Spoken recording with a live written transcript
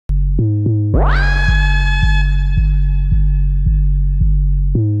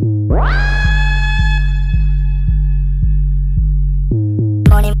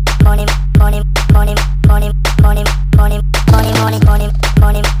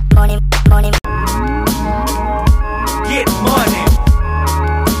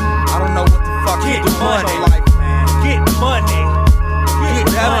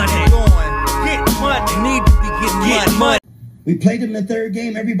We played them in the third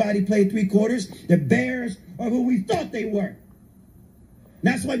game. Everybody played three quarters. The Bears are who we thought they were.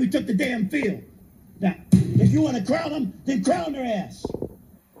 That's why we took the damn field. Now, if you want to crown them, then crown their ass.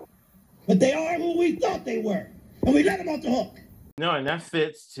 But they are who we thought they were. And we let them off the hook. No, and that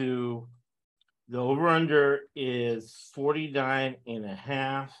fits to the over-under is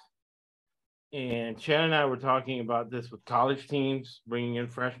 49.5. And Chad and I were talking about this with college teams, bringing in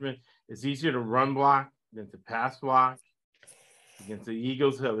freshmen. It's easier to run block than to pass block. Against the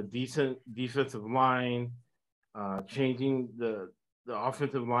Eagles, who have a decent defensive line, changing the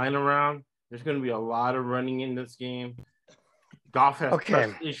offensive line around. There's going to be a lot of running in this game. Goff has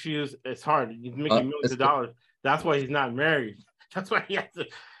trust issues. It's hard. He's making millions of dollars. That's why he's not married. That's why he has to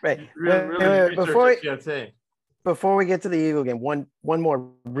really before we get to the Eagle game, one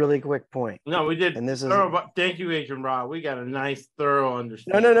more really quick point. No, we did. And this is thank you, Agent Rob. We got a nice, thorough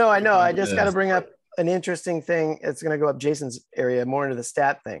understanding. No. I know. I just got to bring up an interesting thing. It's going to go up Jason's area more into the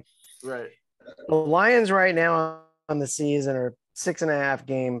stat thing. Right. The Lions right now on the season are 6.5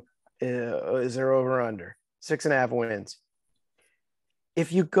 game is their over under 6.5 wins.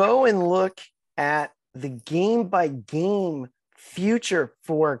 If you go and look at the game by game future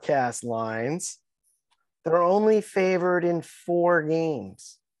forecast lines, they're only favored in 4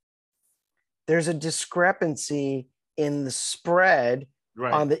 games. There's a discrepancy in the spread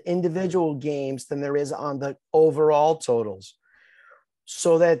on the individual games than there is on the overall totals.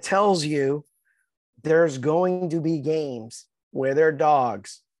 So that tells you there's going to be games where they're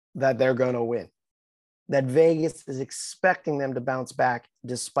dogs that they're going to win, that Vegas is expecting them to bounce back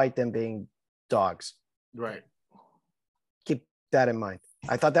despite them being dogs. Right. Keep that in mind.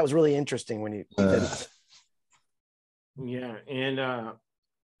 I thought that was really interesting when you did it. Yeah, and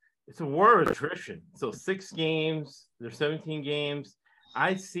it's a war of attrition. So 6 games, there's 17 games.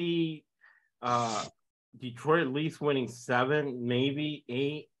 I see Detroit at least winning 7, maybe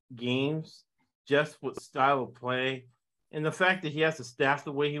 8 games just with style of play. And the fact that he has to staff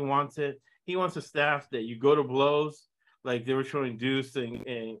the way he wants it. He wants a staff that you go to blows, like they were showing Deuce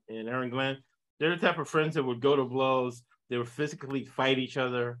and Aaron Glenn. They're the type of friends that would go to blows. They would physically fight each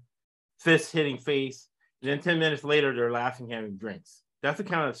other, fist hitting face. And then 10 minutes later, they're laughing, having drinks. That's the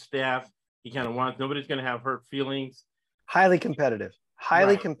kind of staff he kind of wants. Nobody's going to have hurt feelings. Highly competitive.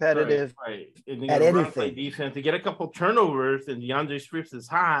 Competitive And at anything. Defense. To get a couple turnovers and DeAndre Swift is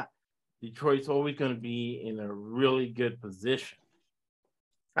hot, Detroit's always going to be in a really good position.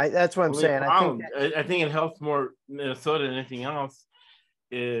 That's what I'm saying. I think it helps more Minnesota than anything else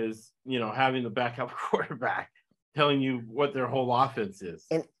is, having the backup quarterback telling you what their whole offense is.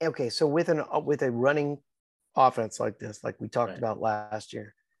 And okay, so with a running offense like this, like we talked about last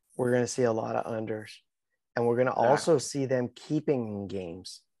year, we're going to see a lot of unders. And we're going to also see them keeping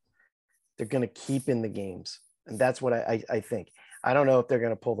games. They're going to keep in the games. And that's what I think. I don't know if they're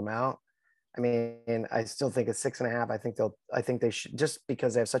going to pull them out. I mean, I still think it's 6.5. I think they should, just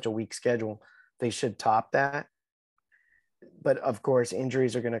because they have such a weak schedule, they should top that. But of course,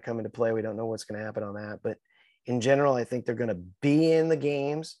 injuries are going to come into play. We don't know what's going to happen on that. But in general, I think they're going to be in the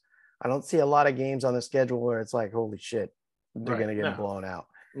games. I don't see a lot of games on the schedule where it's like, holy shit, they're going to get blown out.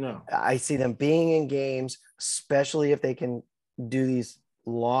 No, I see them being in games, especially if they can do these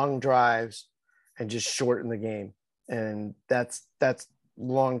long drives and just shorten the game. And that's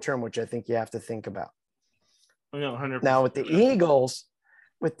long term, which I think you have to think about. No, 100%. Now with the Eagles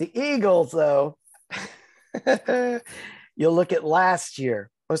though, you'll look at last year.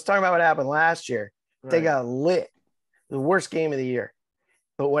 Let's talk about what happened last year. Right. They got lit, the worst game of the year.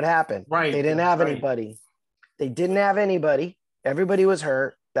 But what happened? Right. They didn't have anybody. Everybody was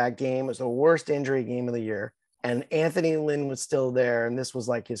hurt. That game was the worst injury game of the year. And Anthony Lynn was still there. And this was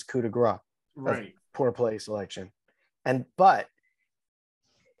like his coup de grace. Right. Poor play selection. But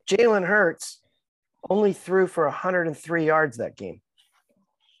Jalen Hurts only threw for 103 yards that game.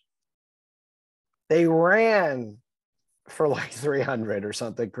 They ran for like 300 or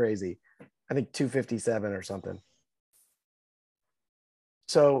something crazy. I think 257 or something.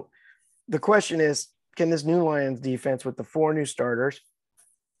 So the question is, can this new Lions defense with the 4 new starters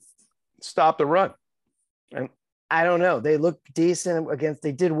stop the run? And I don't know. They look decent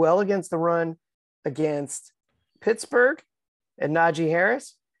they did well against the run against Pittsburgh and Najee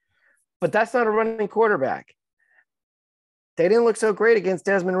Harris. but that's not a running quarterback. They didn't look so great against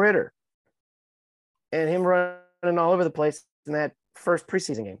Desmond Ridder and him running all over the place in that first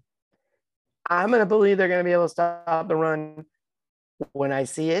preseason game. I'm going to believe they're going to be able to stop the run when I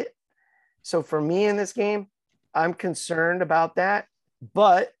see it. So for me in this game, I'm concerned about that.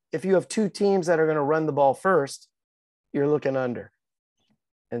 But if you have two teams that are going to run the ball first, you're looking under.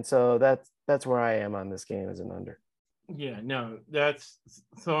 And so that's where I am on this game, as an under. Yeah, no,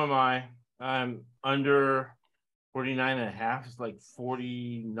 so am I. I'm under 49.5. It's like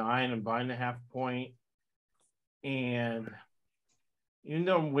 49 and buying a half point. And even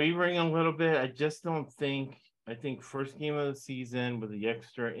though I'm wavering a little bit, I just don't think. I think first game of the season with the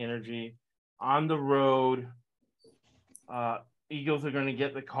extra energy on the road, Eagles are going to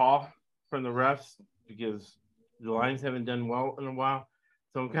get the call from the refs because the Lions haven't done well in a while.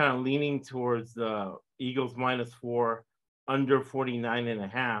 So I'm kind of leaning towards the Eagles -4, under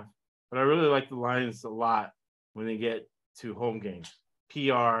 49.5. But I really like the Lions a lot when they get to home games.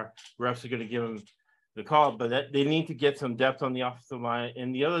 PR, refs are going to give them the call, but they need to get some depth on the offensive line.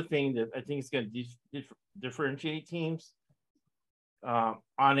 And the other thing that I think is going to differentiate teams on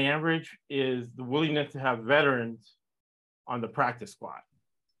average is the willingness to have veterans on the practice squad.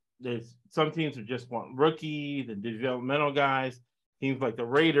 There's some teams that just want rookies and developmental guys. Teams like the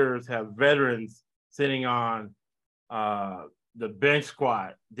Raiders have veterans sitting on the bench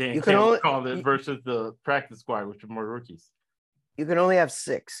squad. Dan Campbell called it versus the practice squad, which are more rookies. You can only have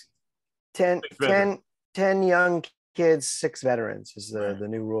 10 young kids, 6 veterans is the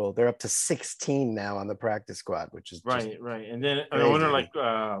new rule. They're up to 16 now on the practice squad, which is right. And then an owner like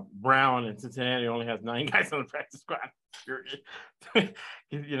Brown in Cincinnati only has 9 guys on the practice squad.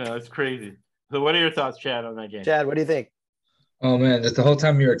 It's crazy. So what are your thoughts, Chad, on that game? Chad, what do you think? Oh man, just the whole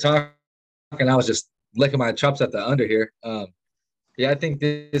time you were talking, I was just licking my chops at the under here. I think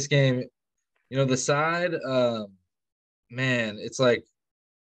this game, the side, man, it's like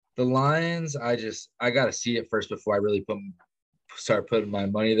the Lions. I got to see it first before I really start putting my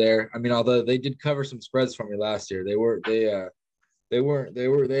money there. I mean, although they did cover some spreads for me last year, they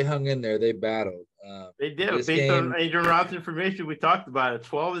hung in there. They battled. They did. Based on Adrian Rob's information, we talked about it.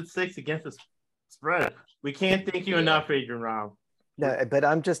 12-6 against the spread. We can't thank you enough, Adrian Rob. No, but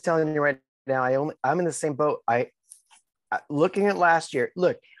I'm just telling you right now. I'm in the same boat. Looking at last year.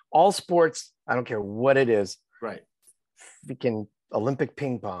 Look, all sports. I don't care what it is. Right. Freaking Olympic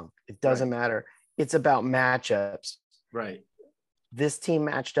ping pong. It doesn't matter. It's about matchups. Right. This team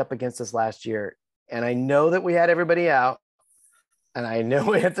matched up against us last year, and I know that we had everybody out, and I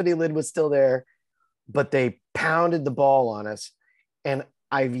know Anthony Lynn was still there, but they pounded the ball on us, and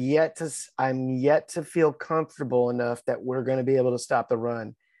I'm yet to feel comfortable enough that we're going to be able to stop the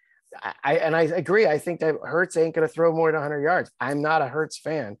run. I agree. I think that Hurts ain't going to throw more than 100 yards. I'm not a Hurts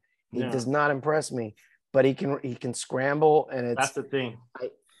fan. He does not impress me, but he can scramble, and that's the thing.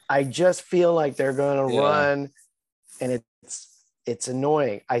 I just feel like they're going to run, and it's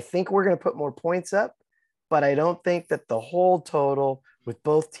annoying. I think we're going to put more points up, but I don't think that the whole total with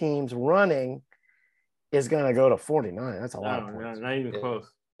both teams running is going to go to 49. That's a lot of points. Not even close.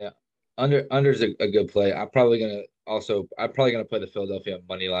 Yeah. Under's a good play. I'm probably going to play the Philadelphia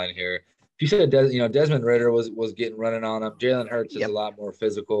money line here. If you said Desmond Ridder was getting running on him, Jalen Hurts is a lot more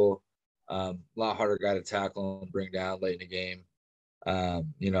physical, a lot harder guy to tackle and bring down late in the game.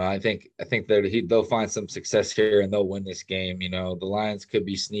 I think they'll find some success here and they'll win this game. The Lions could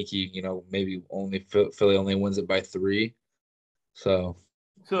be sneaky. Maybe Philly only wins it by 3. So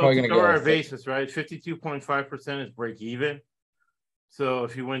to cover our basis, right? 52.5% is break even. So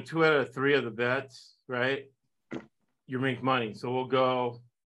if you win 2 out of 3 of the bets, right, you make money. So we'll go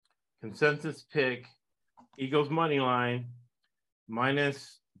consensus pick, Eagles money line,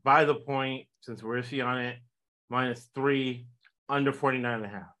 minus by the point, since we're iffy on it, -3, under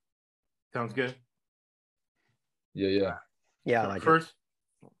 49.5. Sounds good? Yeah. Yeah, I like first.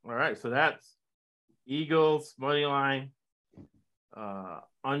 It. All right, so that's Eagles money line,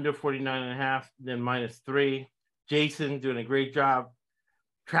 under 49.5, then -3. Jason doing a great job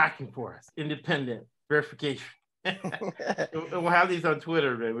tracking for us. Independent verification. We'll have these on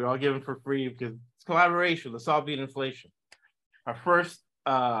Twitter, man. We all give them for free because it's collaboration. Let's all beat inflation. Our first,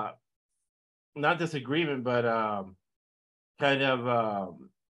 not disagreement, but kind of,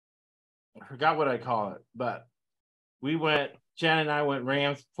 I forgot what I call it, but Shannon and I went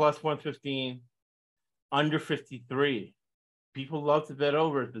Rams plus 115, under 53. People love to bet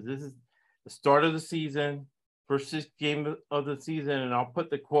over it, but this is the start of the season, first game of the season, and I'll put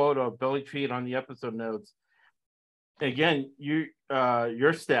the quote of Belly Treat on the episode notes. Again,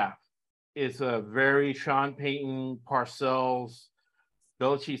 your staff is a very Sean Payton, Parcells,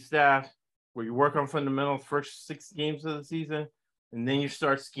 Belichick staff, where you work on fundamentals first 6 games of the season, and then you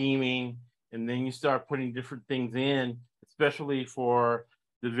start scheming, and then you start putting different things in, especially for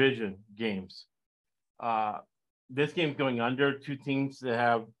division games. This game's going under, 2 teams that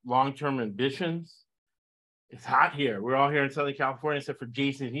have long-term ambitions. It's hot here. We're all here in Southern California, except for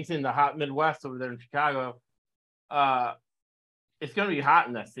Jason. He's in the hot Midwest over there in Chicago. It's going to be hot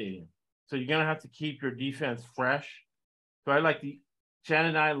in that stadium. So you're going to have to keep your defense fresh. So Chad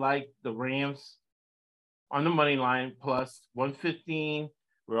and I like the Rams on the money line plus 115.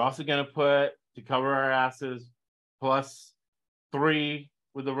 We're also going to put, to cover our asses, plus 3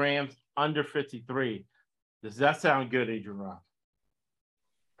 with the Rams under 53. Does that sound good, Adrian Roth?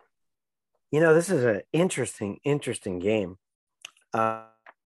 This is an interesting game.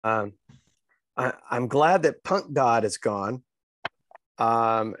 I'm glad that Punk God is gone.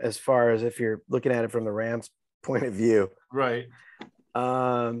 As far as if you're looking at it from the Rams' point of view, right?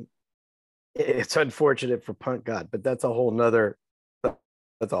 It's unfortunate for Punk God, but that's a whole nother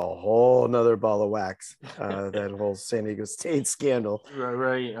ball of wax. That whole San Diego State scandal.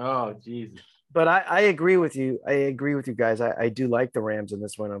 Right. Oh, Jesus. But I agree with you. I agree with you guys. I do like the Rams in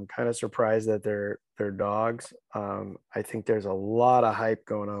this one. I'm kind of surprised that they're dogs. I think there's a lot of hype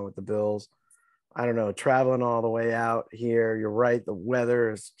going on with the Bills. I don't know, traveling all the way out here. You're right. The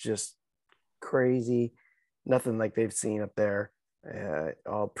weather is just crazy. Nothing like they've seen up there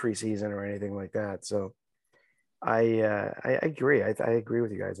all preseason or anything like that. So I agree. I agree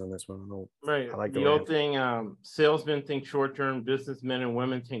with you guys on this one. Right. I like the old thing, salesmen think short-term, businessmen and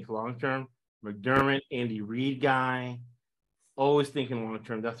women think long-term. McDermott, Andy Reid guy, always thinking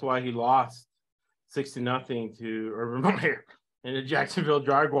long-term. That's why he lost 6-0 to Urban Meyer and the Jacksonville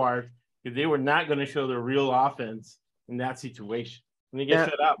Jaguars, because they were not going to show their real offense in that situation. And they get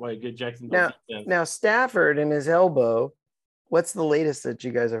shut out by a good Jacksonville defense. Now, Stafford and his elbow, what's the latest that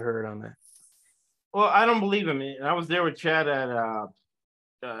you guys have heard on that? Well, I don't believe him. I was there with Chad at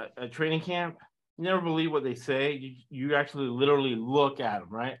a training camp. You never believe what they say. You actually literally look at them,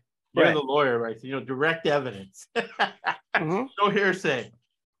 right? You're the lawyer, right? So, direct evidence. No hearsay.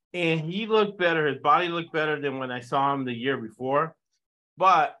 And he looked better. His body looked better than when I saw him the year before.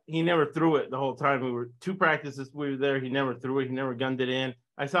 But he never threw it the whole time. We were 2 practices. We were there. He never threw it. He never gunned it in.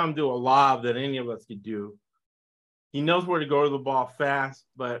 I saw him do a lob that any of us could do. He knows where to go to the ball fast,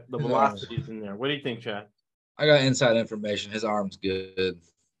 but the velocity is in there. What do you think, Chad? I got inside information. His arm's good.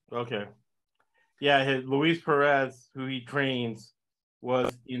 Okay. Yeah, Luis Perez, who he trains,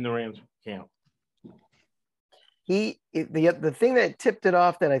 was in the Rams camp. The thing that tipped it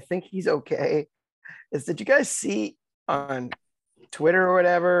off that I think he's okay is, did you guys see on Twitter or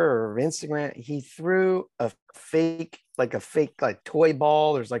whatever, or Instagram, he threw a fake toy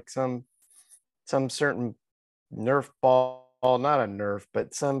ball. There's like some certain Nerf ball, not a Nerf,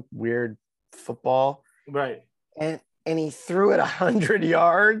 but some weird football. Right. And he threw it 100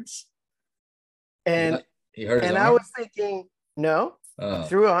 yards. And he hurt his arm? I was thinking, no,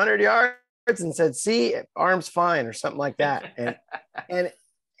 threw 100 yards and said, see, arm's fine, or something like that. And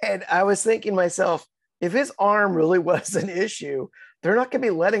I was thinking to myself, if his arm really was an issue, they're not going to be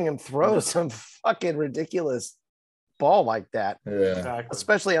letting him throw some fucking ridiculous ball like that,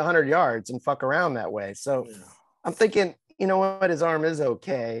 especially 100 yards, and fuck around that way. So I'm thinking, you know what, his arm is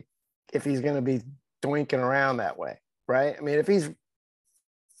okay if he's going to be doinking around that way, right? I mean, if he's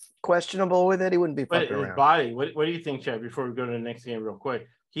questionable with it, he wouldn't be fucking around. His body, what do you think, Chad, before we go to the next game real quick?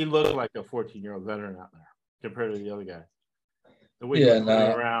 He looked like a 14-year-old veteran out there compared to the other guys. The way he was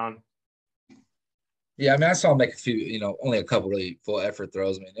running around. Yeah, I mean, I saw him make a few, only a couple really full effort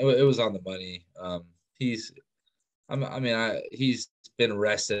throws. I mean, it was on the money. He's been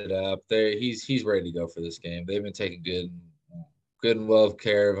rested up. He's ready to go for this game. They've been taking good and well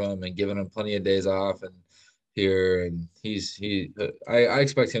care of him and giving him plenty of days off and I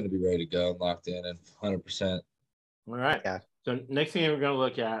expect him to be ready to go and locked in and 100%. All right. Yeah. So next thing we're going to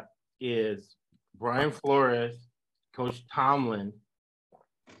look at is Brian Flores, Coach Tomlin,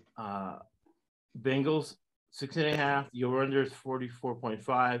 Bengals 6.5. The over-under is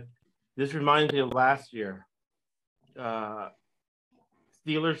 44.5. This reminds me of last year.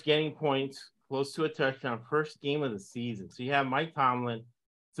 Steelers getting points close to a touchdown, first game of the season. So you have Mike Tomlin,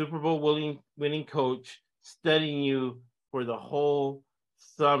 Super Bowl winning coach, studying you for the whole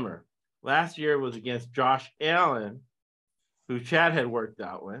summer. Last year was against Josh Allen, who Chad had worked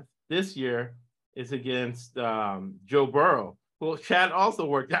out with. This year is against Joe Burrow, who Chad also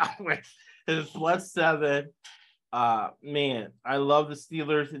worked out with. It's +7. Man, I love the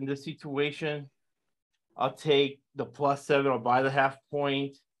Steelers in this situation. I'll take the +7. I'll buy the half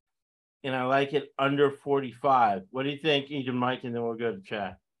point. and I like it under 45. What do you think, Agent Mike? And then we'll go to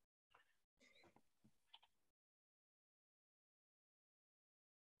chat.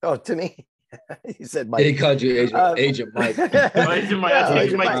 Oh, to me, you said Mike. He called you Agent Mike. Oh, Agent Mike. No,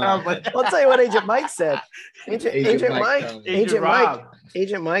 Agent Mike. I'll tell you what Agent Mike said. Agent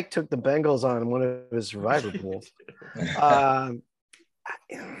Mike took the Bengals on one of his survivor pools.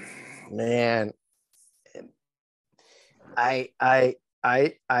 Man,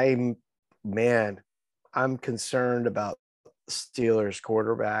 I'm concerned about Steelers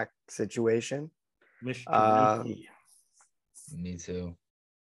quarterback situation. Me too.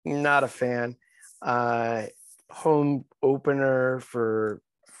 Not a fan. Home opener for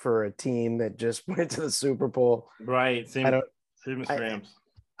a team that just went to the Super Bowl. Right. Same as Rams.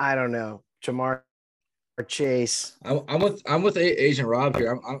 I don't know. Jamar Chase. I'm with Agent Rob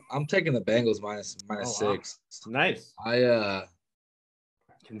here. I'm taking the Bengals minus 6. Wow. Nice.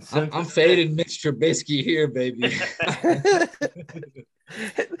 I'm fading Mitch Trubisky here, baby. I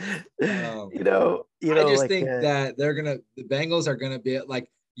just think that the Bengals are gonna be like,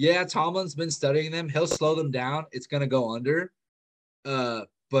 yeah, Tomlin's been studying them. He'll slow them down. It's gonna go under,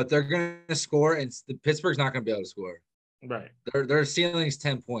 but they're gonna score, and the Pittsburgh's not gonna be able to score. Right. Their ceiling's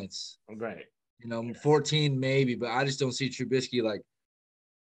 10 points. Right. 14 maybe, but I just don't see Trubisky like.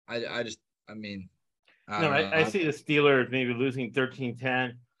 I see the Steelers maybe losing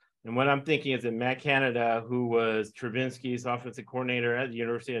 13-10. And what I'm thinking is that Matt Canada, who was Trubinsky's offensive coordinator at the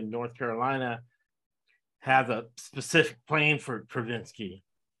University of North Carolina, has a specific plan for Trubinsky.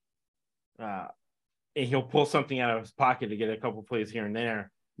 And he'll pull something out of his pocket to get a couple plays here and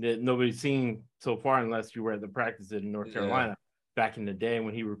there that nobody's seen so far unless you were at the practices in North Carolina back in the day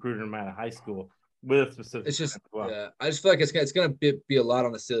when he recruited him out of high school with a specific. It's just, I just feel like it's going to be a lot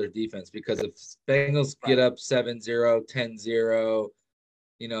on the Steelers defense because if Bengals get up 7-0, 10-0,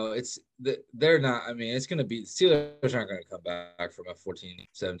 they're not. I mean, it's going to be Steelers aren't going to come back from a 14,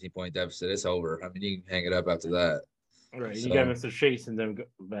 17-point deficit. It's over. I mean, you can hang it up after that. Right. So, you got Mr. Chase and them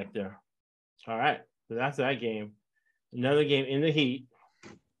back there. All right. So that's that game. Another game in the heat.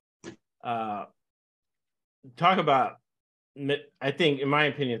 Talk about, I think, in my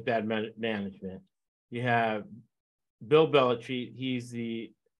opinion, it's bad management. You have Bill Belichick. He's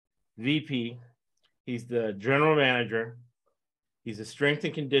the VP. He's the general manager. He's a strength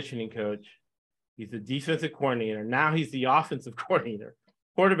and conditioning coach. He's the defensive coordinator. Now he's the offensive coordinator,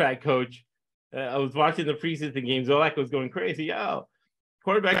 quarterback coach. I was watching the preseason games. Zolak was going crazy.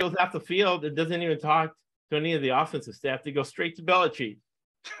 Quarterback goes off the field and doesn't even talk to any of the offensive staff. They go straight to Belichick.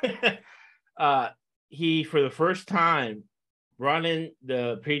 He, for the first time, brought in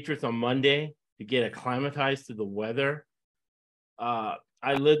the Patriots on Monday to get acclimatized to the weather. I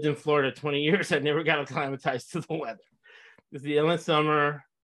lived in Florida 20 years. I never got acclimatized to the weather. It's the endless summer.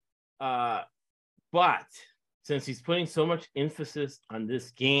 But since he's putting so much emphasis on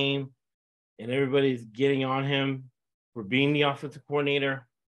this game and everybody's getting on him for being the offensive coordinator,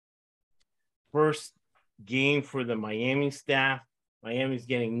 first game for the Miami staff. Miami's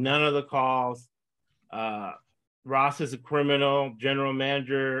getting none of the calls. Ross is a criminal. General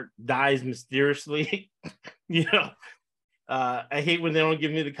manager dies mysteriously. I hate when they don't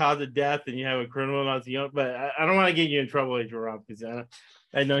give me the cause of death and you have a criminal not the but I don't want to get you in trouble, Agent Rob, because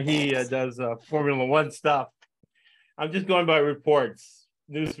I know he does Formula One stuff. I'm just going by reports,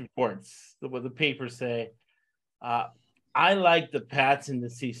 news reports, what the papers say. I like the Pats in the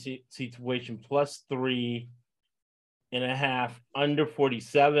situation plus 3.5 under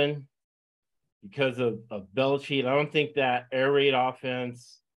 47 because of Belichick. I don't think that air raid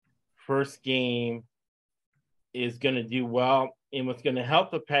offense first game is going to do well. And what's going to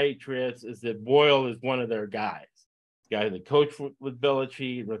help the Patriots is that Boyle is one of their guys. The guy that coached with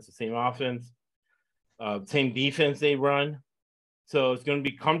Belichick, runs the same offense, same defense they run. So it's going to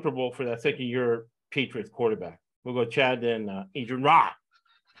be comfortable for that second-year Patriots quarterback. We'll go Chad and Agent Rock.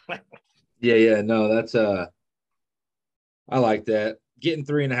 No, that's I like that. Getting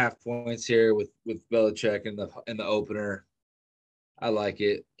 3.5 points here with Belichick in the opener. I like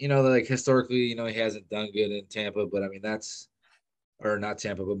it. Like historically, he hasn't done good in Tampa, but I mean or not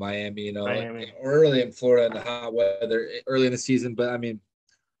Tampa, but Miami. Miami. Or early in Florida in the hot weather, early in the season. But I mean,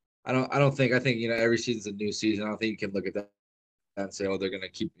 I think every season's a new season. I don't think you can look at that and say, they're going to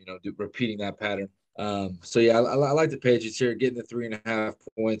keep repeating that pattern. I like the Patriots here getting the 3.5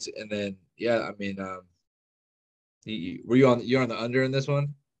 points, and then you're on the under in this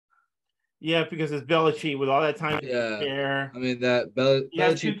one. Yeah, because it's Belichick with all that time to prepare. I mean that he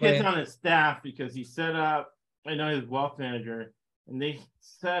has two kids on his staff because he set up. I know his wealth manager, and they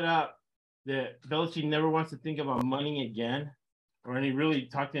set up that Belichick never wants to think about money again. or any really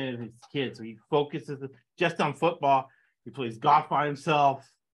talk to any of his kids. So he focuses just on football. He plays golf by himself.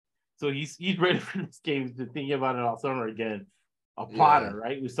 So he's ready for this game. He's been thinking about it all summer again. A plotter,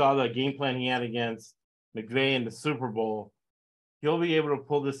 right? We saw the game plan he had against McVay in the Super Bowl. He'll be able to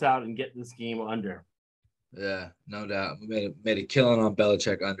pull this out and get this game under. Yeah, no doubt. We made a killing on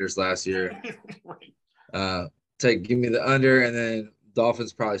Belichick unders last year. Right. Give me the under, and then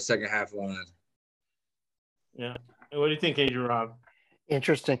Dolphins probably second half line. Yeah. What do you think, Adrian Rob?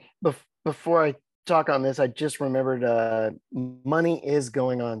 Interesting. Before I talk on this, I just remembered money is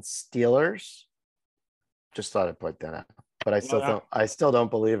going on Steelers. Just thought I'd point that out, but I still don't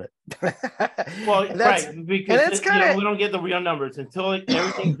believe it. Well, right, because we don't get the real numbers until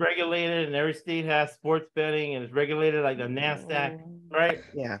everything's regulated and every state has sports betting and it's regulated like the NASDAQ, right?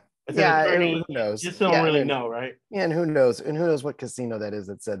 Yeah. Who knows? Just don't really know, right? Yeah, and who knows? And who knows what casino that is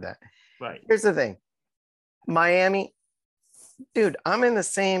that said that? Right. Here's the thing. Miami, dude, I'm in the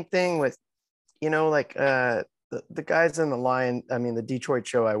same thing with, the guys in the Detroit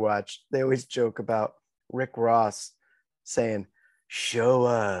show I watch, they always joke about Rick Ross saying, show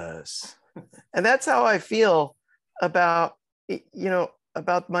us. And that's how I feel about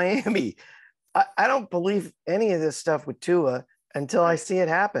Miami. I don't believe any of this stuff with Tua until I see it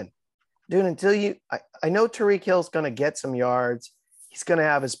happen. Dude, I know Tyreek Hill's going to get some yards. He's going to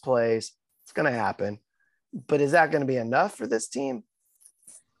have his plays. It's going to happen. But is that going to be enough for this team?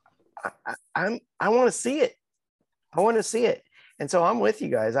 I want to see it. I want to see it. And so I'm with you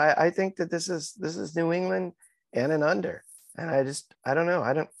guys. I think that this is New England and an under. And I don't know.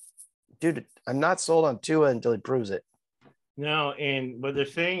 I'm not sold on Tua until he proves it. No, and what they're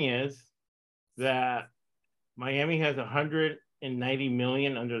saying is that Miami has $190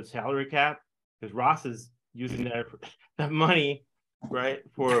 million under the salary cap because Ross is using that money, right,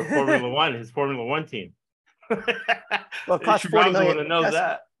 for Formula One, his Formula One team. Well, it cost $40 million.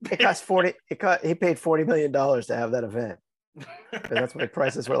 He paid $40 million to have that event. That's why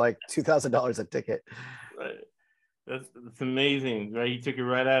prices were like $2,000 a ticket. Right. That's amazing, right? He took it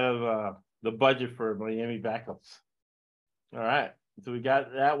right out of the budget for Miami backups. All right, so we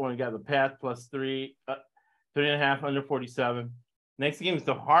got that one. We got the Pats plus 3.5 under 47. Next game is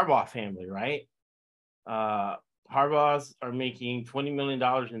the Harbaugh family, right? Harbaughs are making $20 million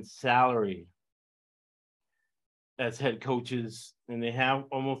in salary as head coaches, and they have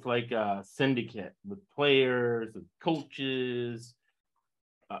almost like a syndicate with players, with coaches,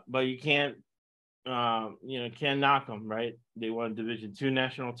 but you can't knock them, right? They won a Division II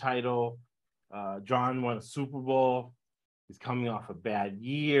national title. John won a Super Bowl. He's coming off a bad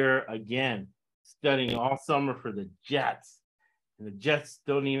year again, studying all summer for the Jets, and the Jets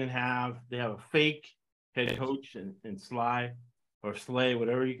they have a fake head coach in Sly or Slay,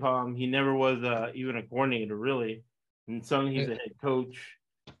 whatever you call him. He never was even a coordinator really, and suddenly he's a head coach.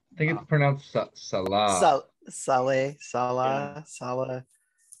 I think it's pronounced Salah. Salah.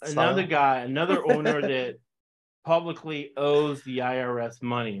 Another owner that publicly owes the IRS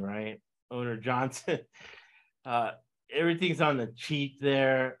money, right? Owner Johnson. Everything's on the cheat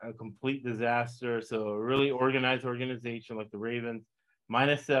there, a complete disaster. So a really organized organization like the Ravens,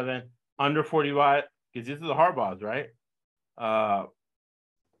 -7, under 45, because this is the Harbaughs, right?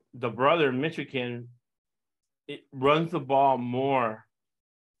 The brother, Michigan, it runs the ball more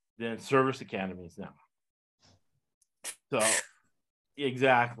than service academies now. So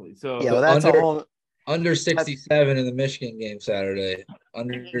exactly. So yeah, well, that's under 67 in the Michigan game Saturday.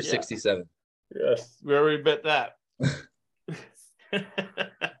 Under 67. Yes, we already bet that.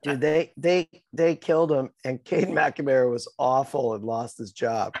 Dude, they killed him, and Cade McNamara was awful and lost his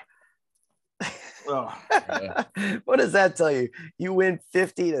job. Oh, yeah. What does that tell you? You win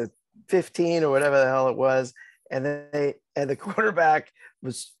 50-15 or whatever the hell it was, and the quarterback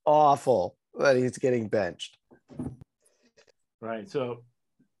was awful, but he's getting benched. Right. So,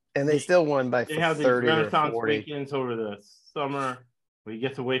 and they still won by 30 have these or Renaissance 40 weekends over the summer. Where he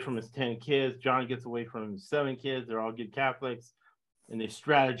gets away from his 10 kids. John gets away from his 7 kids. They're all good Catholics, and they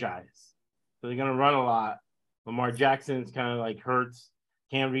strategize. So they're going to run a lot. Lamar Jackson's kind of like Hurts,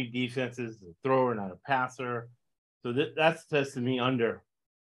 can't read defenses, a thrower, not a passer. So that's to me under.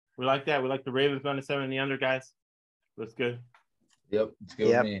 We like that. We like the Ravens -7 and the under, guys. That's good. Yep, it's good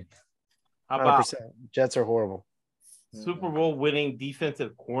with me. How about 100%. Jets are horrible. Super Bowl winning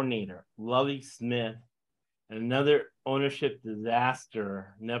defensive coordinator, Lovie Smith, and another ownership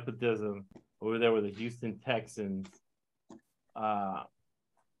disaster, nepotism over there with the Houston Texans.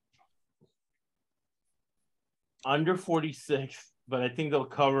 Under 46, but I think they'll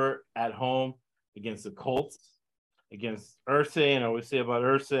cover at home against the Colts, against Irsay, and I always say about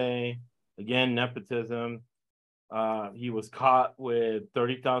Irsay, again, nepotism. He was caught with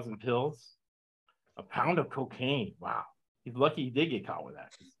 30,000 pills, a pound of cocaine. Wow. He's lucky he did get caught with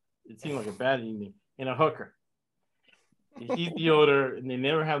that. It seemed like a bad evening. And a hooker. He's the owner, and they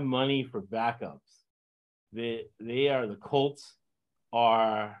never have money for backups. The Colts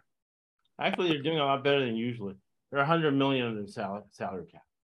are actually, they're doing a lot better than usually. They're 100 million under the salary cap.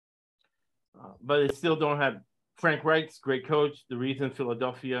 But they still don't have Frank Reich's great coach. The reason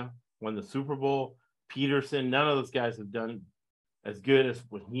Philadelphia won the Super Bowl, Peterson, none of those guys have done as good as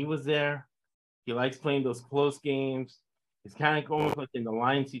when he was there. He likes playing those close games. It's kind of almost like in the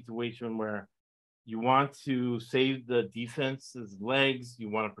line situation where you want to save the defense's legs. You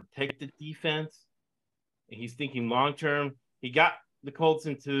want to protect the defense. And he's thinking long term. He got the Colts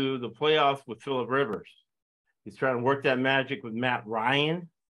into the playoffs with Phillip Rivers. He's trying to work that magic with Matt Ryan.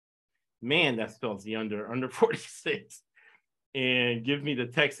 Man, that spells the under 46. And give me the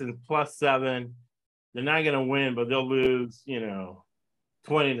Texans +7. They're not going to win, but they'll lose,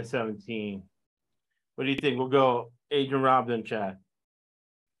 20-17. What do you think? We'll go Adrian, Rob, then Chad.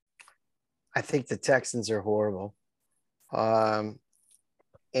 I think the Texans are horrible. And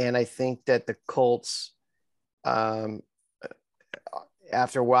I think that the Colts, after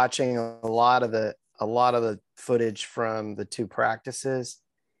watching a lot of the footage from the two practices,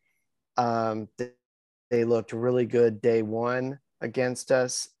 they looked really good day one against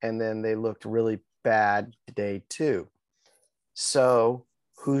us, and then they looked really bad day two. So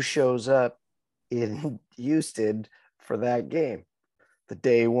who shows up in Houston for that game? The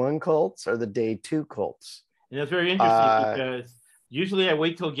day one Colts or the day two Colts? And that's very interesting because usually I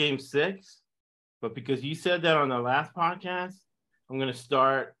wait till game 6, but because you said that on the last podcast, I'm going to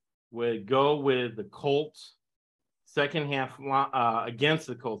start with the Colts second half against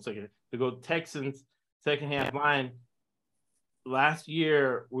the Colts second. To go Texans second half line. Last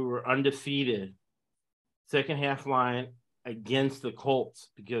year we were undefeated second half line against the Colts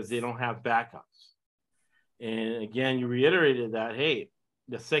because they don't have backups. And again, you reiterated that, hey,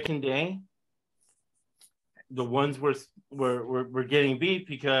 the second day, the ones we're getting beat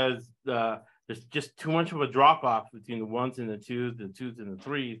because there's just too much of a drop off between the ones and the twos and the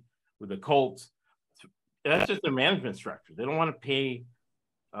threes with the Colts. That's just their management structure. They don't want to pay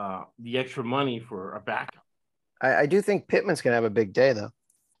the extra money for a backup. I do think Pittman's going to have a big day, though.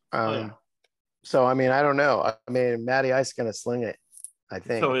 So, I don't know. Matty Ice is going to sling it, I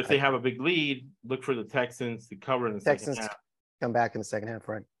think. So if they have a big lead, look for the Texans to cover in the second half. Come back in the second half,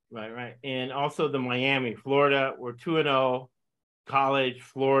 right? Right. And also the Miami, Florida, we're 2-0. College,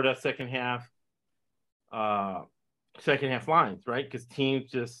 Florida, second half lines, right? Because teams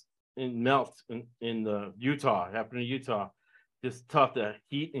just melt in the Utah. It happened in Utah. Just tough. The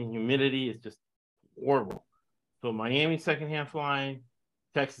heat and humidity is just horrible. So Miami second half line,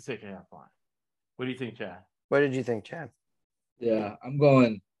 Texas second half line. What do you think, Chad? What did you think, Chad? Yeah, I'm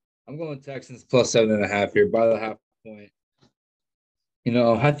going Texans +7.5 here by the half point.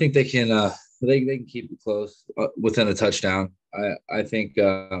 I think they can they can keep it close within a touchdown. I think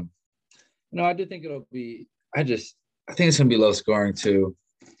I do think it'll be. I think it's gonna be low scoring too.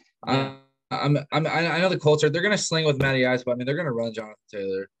 Yeah. I know the Colts they're gonna sling with Matty Ice, but they're gonna run Jonathan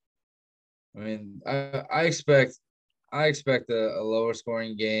Taylor. I expect a lower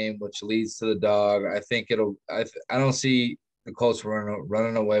scoring game, which leads to the dog. I think I don't see the Colts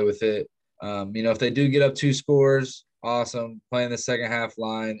running away with it. If they do get up 2 scores, awesome. Playing the second half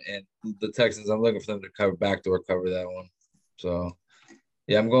line, and the Texans, I'm looking for them to backdoor cover that one. So,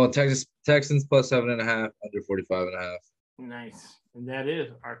 yeah, I'm going Texans +7.5, under 45.5. Nice. And that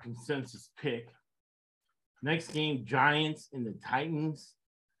is our consensus pick. Next game, Giants and the Titans.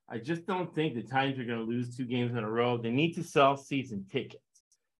 I just don't think the Titans are going to lose 2 games in a row. They need to sell season tickets.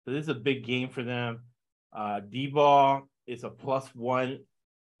 So this is a big game for them. D-Ball is a +1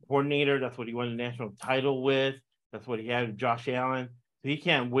 coordinator. That's what he won the national title with. That's what he had with Josh Allen. So he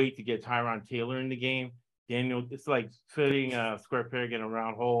can't wait to get Tyron Taylor in the game. Daniel, it's like fitting a square peg in a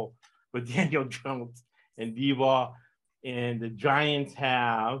round hole with Daniel Jones and D-Ball. And the Giants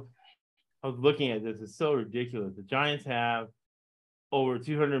have, I was looking at this, it's so ridiculous. The Giants have over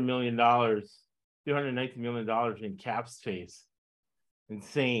 $200 million, $219 million in cap space.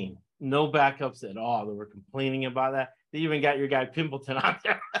 Insane. No backups at all. They were complaining about that. They even got your guy Pimpleton out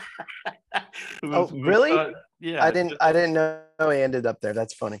there. Really? Yeah. I didn't know he ended up there.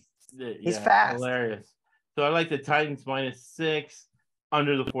 That's funny. He's fast. Hilarious. So I like the Titans -6,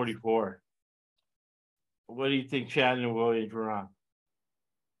 under the 44. What do you think, Chad and William Duran?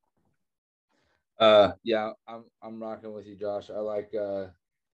 Yeah, I'm rocking with you, Josh. I like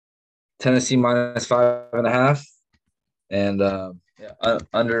Tennessee -5.5, and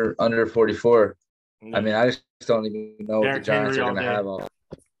under 44. Yeah. I mean, I just don't even know what the Derrick Giants Henry are going to all have.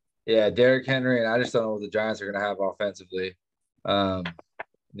 Yeah, Derrick Henry, and I just don't know what the Giants are going to have offensively.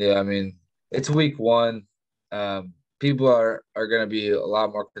 Yeah, I mean, it's week one. People are going to be a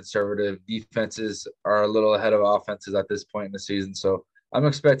lot more conservative. Defenses are a little ahead of offenses at this point in the season, so I'm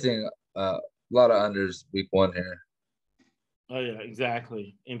expecting a lot of unders week one here. Oh yeah,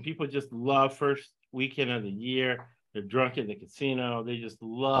 exactly. And people just love first weekend of the year. They're drunk in the casino. They just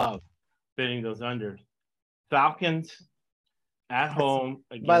love betting those unders. Falcons at home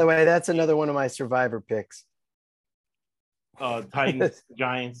against. By the way, that's another one of my survivor picks. Titans,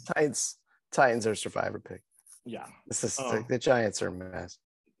 Giants. Titans are survivor pick. Yeah. This is the Giants are a mess.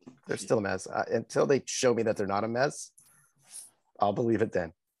 They're still a mess. Until they show me that they're not a mess, I'll believe it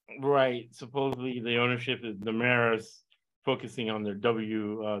then. Right. Supposedly the ownership is the Maras focusing on their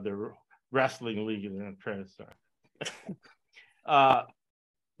their wrestling league and they're trying to start.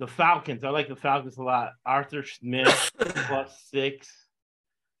 The Falcons. I like the Falcons a lot. Arthur Smith +6.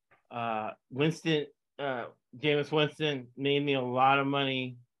 Jameis Winston made me a lot of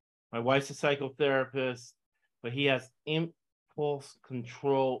money. My wife's a psychotherapist, but he has impulse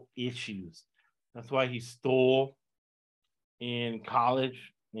control issues. That's why he stole in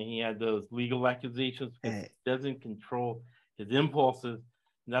college, and he had those legal accusations because he doesn't control his impulses.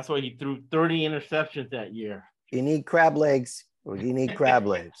 And that's why he threw 30 interceptions that year. You need crab legs. Or you need crab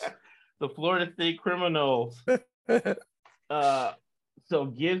legs. The Florida State Criminals. So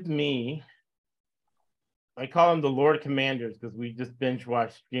give me, I call them the Lord Commanders because we just binge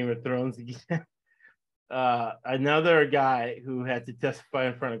watched Game of Thrones again. Another guy who had to testify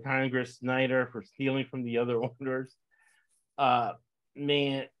in front of Congress, Snyder, for stealing from the other owners.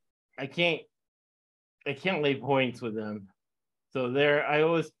 Man, I can't lay points with them. So I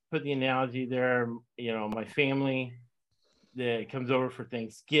always put the analogy there, my family that comes over for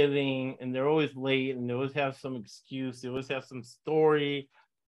Thanksgiving, and they're always late, and they always have some excuse. They always have some story.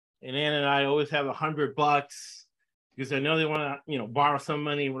 And Ann and I always have $100 because I know they want to, borrow some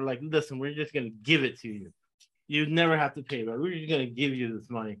money. We're like, listen, we're just going to give it to you. You never have to pay, but we're just going to give you this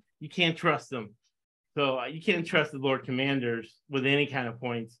money. You can't trust them. So you can't trust the Lord Commanders with any kind of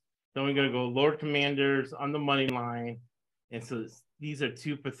points. So we're going to go Lord Commanders on the money line. And so these are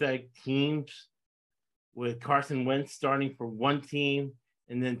two pathetic teams with Carson Wentz starting for one team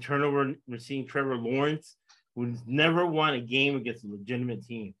and then turnover receiving Trevor Lawrence, who's never won a game against a legitimate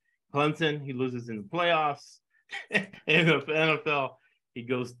team. Clemson, he loses in the playoffs. In the NFL, he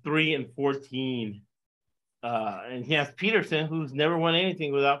goes 3-14. And he has Peterson, who's never won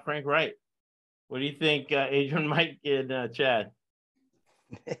anything without Frank Wright. What do you think, Agent Mike and Chad?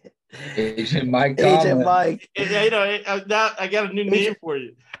 Agent Mike. Agent Mike. Now I got a new name for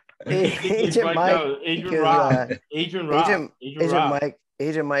you. Agent Mike. Agent Rob.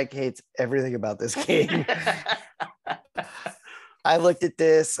 Agent Mike hates everything about this game. I looked at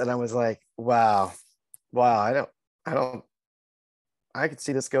this and I was like, wow. I could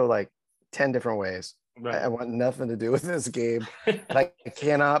see this go like 10 different ways. Right. I want nothing to do with this game. But I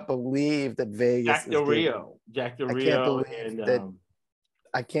cannot believe that Vegas. Jack Del Rio.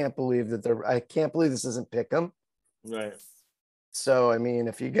 I can't believe this isn't Pick'em. Right. So I mean,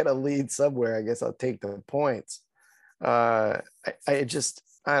 if you get a lead somewhere, I guess I'll take the points. I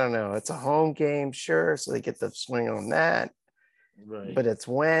don't know. It's a home game, sure, so they get the swing on that. Right. But it's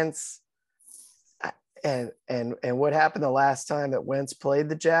Wentz. And what happened the last time that Wentz played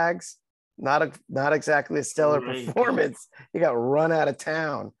the Jags? Not exactly a stellar performance. He got run out of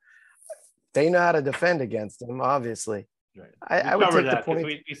town. They know how to defend against him, obviously. Right. I would take the point.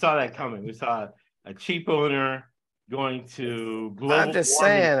 We saw that coming. We saw a cheap owner going to global. I'm just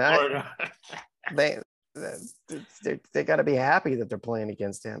saying, they got to be happy that they're playing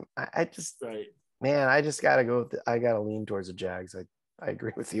against him. I just got to go. I got to lean towards the Jags. I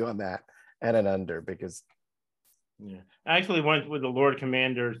agree with you on that, and an under because. Yeah, I actually went with the Lord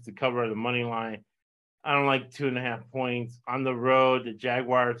Commanders to cover the money line. I don't like 2.5 points on the road. The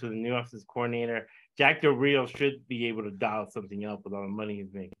Jaguars with the new offensive coordinator. Jack Del Rio should be able to dial something up with all the money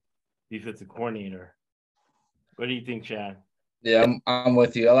he's making. Defensive coordinator. What do you think, Chad? Yeah, I'm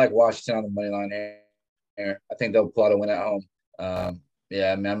with you. I like Washington on the money line here. I think they'll pull out a win at home.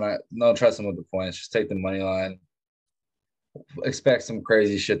 Yeah, I mean, I'm not trusting with the points. Just take the money line. Expect some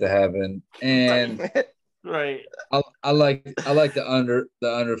crazy shit to happen, and right. I like the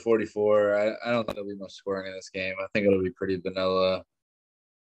under 44. I don't think there'll be much scoring in this game. I think it'll be pretty vanilla.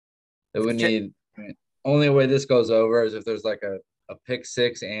 Only way this goes over is if there's like a pick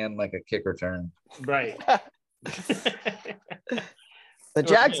six and like a kick return. Right. The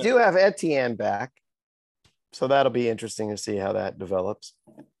Jags do have Etienne back, so that'll be interesting to see how that develops.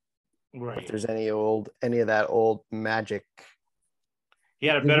 If there's any of that old magic. He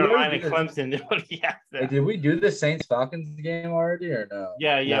had a better line at Clemson than what he has there. Hey, did we do the Saints-Falcons game already or no?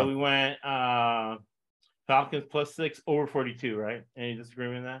 Yeah, No. we went Falcons +6 over 42, right? Any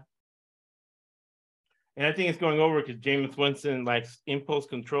disagreement with that? And I think it's going over because Jameis Winston likes impulse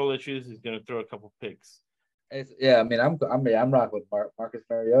control issues. He's going to throw a couple picks. I'm rocking with Marcus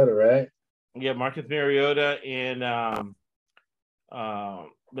Mariota, right? Yeah, Marcus Mariota and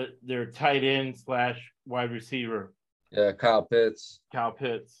but their tight end / wide receiver. Yeah, Kyle Pitts,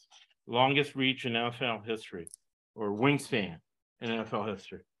 longest reach in NFL history, or wingspan in NFL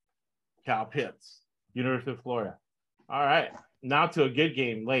history. Kyle Pitts, University of Florida. All right, now to a good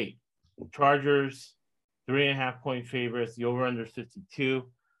game late. Chargers 3.5-point favorites. The over/under 52.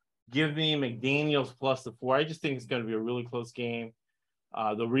 Give me McDaniels +4. I just think it's going to be a really close game.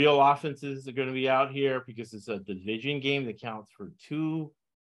 The real offenses are going to be out here because it's a division game that counts for 2.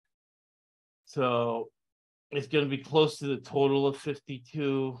 So it's going to be close to the total of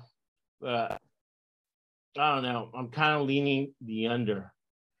 52. I don't know. I'm kind of leaning the under.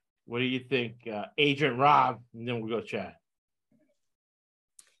 What do you think, Agent Rob? And then we'll go chat.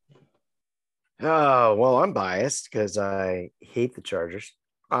 Oh, well, I'm biased because I hate the Chargers.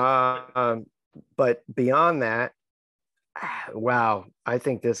 But beyond that, wow, I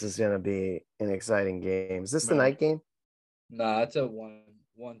think this is going to be an exciting game. Is this the night game? Nah, it's a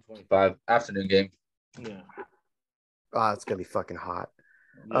 1:25 afternoon game. Yeah. Oh, it's going to be fucking hot.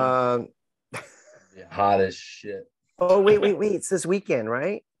 Yeah. Hot as shit. Oh, wait. It's this weekend,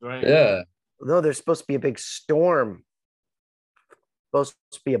 right? Right. Yeah. No, there's supposed to be a big storm. Supposed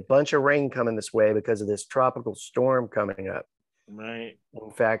to be a bunch of rain coming this way because of this tropical storm coming up. Right.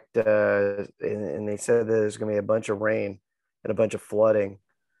 In fact, and they said that there's going to be a bunch of rain and a bunch of flooding,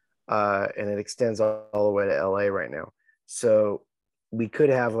 and it extends all the way to LA right now. So we could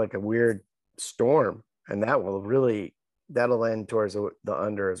have like a weird storm, and that'll end towards the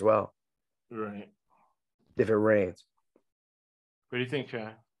under as well. Right. If it rains. What do you think,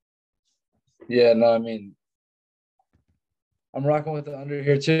 Chad? Yeah, no, I mean, I'm rocking with the under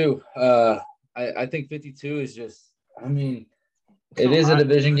here too. I think 52 is just, I mean, it is a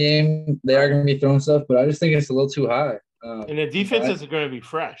division game. They are going to be throwing stuff, but I just think it's a little too high. And the defenses are going to be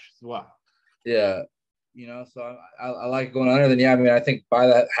fresh as well. Yeah. So I like going under. Then, yeah, I mean, I think by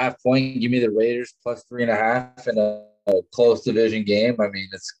that half point, give me the Raiders +3.5 in a close division game. I mean,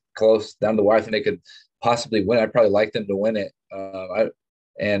 it's close down to the wire. I think they could possibly win. I'd probably like them to win it.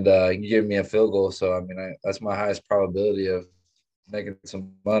 You give me a field goal. So, I mean, that's my highest probability of making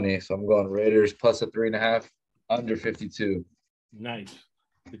some money. So I'm going Raiders +3.5 under 52. Nice.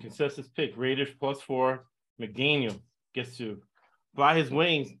 The consensus pick, Raiders +4. McDaniel gets to fly his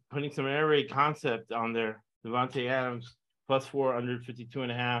wings, putting some air raid concept on there. Devontae Adams +4 under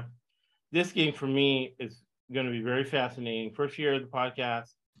 52.5. This game for me is going to be very fascinating. First year of the podcast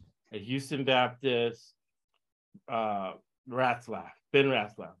at Houston Baptist, Ben Ratzlaff.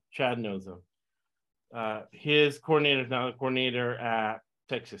 Chad knows him. His coordinator is now the coordinator at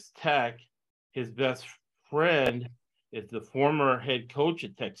Texas Tech. His best friend is the former head coach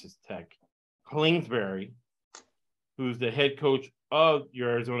at Texas Tech, Kingsbury, who's the head coach of your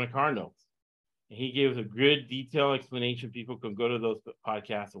Arizona Cardinals. And he gave us a good detailed explanation. People can go to those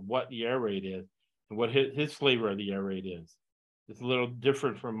podcasts of what the air raid is and what his flavor of the air raid is. It's a little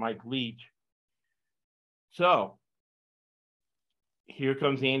different from Mike Leach. So here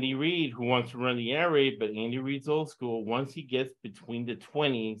comes Andy Reid, who wants to run the air raid, but Andy Reid's old school. Once he gets between the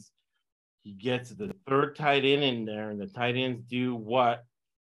 20s, he gets the third tight end in there, and the tight ends do what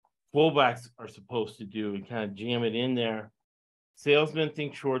fullbacks are supposed to do and kind of jam it in there. Salesmen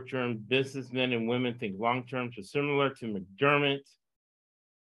think short-term, businessmen and women think long-term. So similar to McDermott,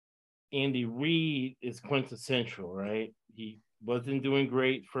 Andy Reid is quintessential, right? He wasn't doing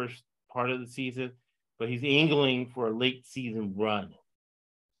great first part of the season, but he's angling for a late season run.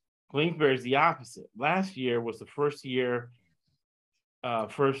 Kingsbury is the opposite. Last year was the first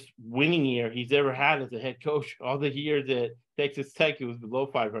winning year he's ever had as a head coach. All the years at Texas Tech, he was below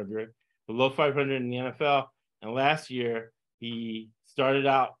 500 in the NFL. And last year, he started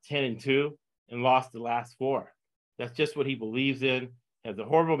out 10-2 and lost the last 4. That's just what he believes in. Has a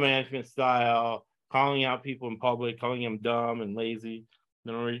horrible management style, calling out people in public, calling them dumb and lazy.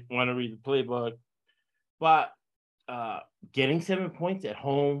 They don't want to read the playbook. But getting 7 points at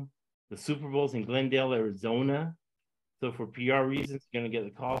home, the Super Bowl's in Glendale, Arizona. So for PR reasons, you're going to get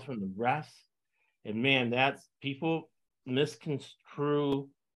the calls from the refs. And man, that's people misconstrue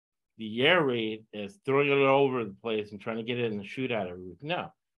the air raid as throwing it all over the place and trying to get it in the shootout every week.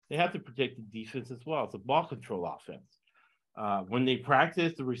 No, they have to protect the defense as well. It's a ball control offense. When they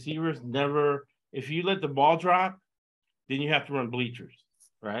practice, the receivers never, if you let the ball drop, then you have to run bleachers,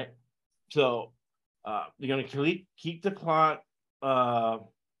 right? So you're going to keep the clock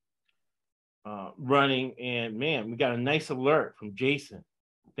running. And man, we got a nice alert from Jason.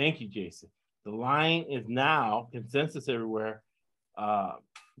 Thank you, Jason. The line is now consensus everywhere,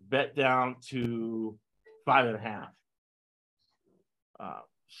 bet down to 5.5.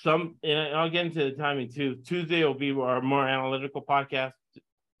 And I'll get into the timing too. Tuesday will be our more analytical podcast.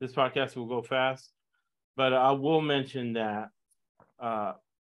 This podcast will go fast, but I will mention that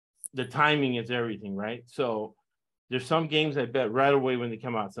the timing is everything, right? So there's some games I bet right away when they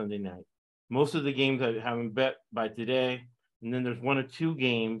come out Sunday night. Most of the games I haven't bet by today, and then there's 1 or 2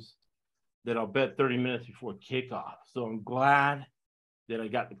 games that I'll bet 30 minutes before kickoff. So I'm glad that I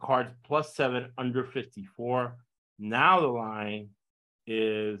got the Cards +7 under 54. Now the line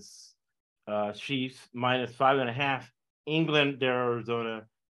is Chiefs -5.5. England, Arizona,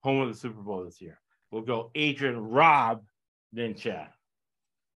 home of the Super Bowl this year. We'll go Adrian, Rob, then Chad.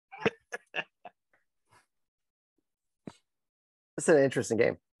 It's an interesting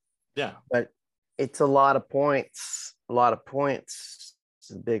game. Yeah. But it's a lot of points. A lot of points. It's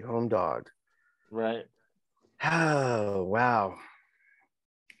a big home dog. Right. Oh, wow.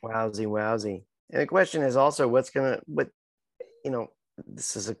 Wowsy. And the question is also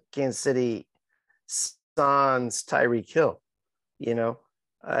this is a Kansas City Sans Tyreek Hill.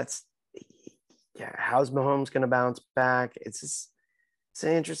 How's Mahomes going to bounce back? It's an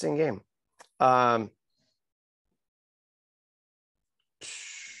interesting game. I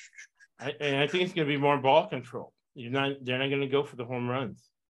think it's going to be more ball control. They're not going to go for the home runs.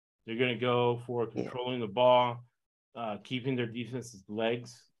 They're going to go for controlling the ball, keeping their defense's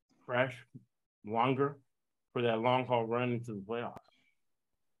legs fresh, longer for that long haul run into the playoffs.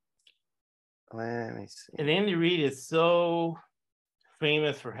 Let me see. And Andy Reid is so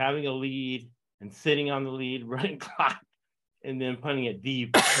famous for having a lead and sitting on the lead, running clock, and then punting it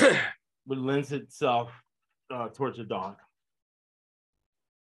deep, but lends itself towards a dog.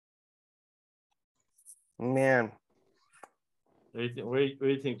 Man. What do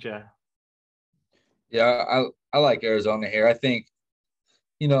you think, Chad? Yeah, I like Arizona here. I think,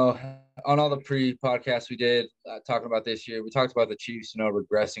 on all the pre-podcasts we did talking about this year, we talked about the Chiefs,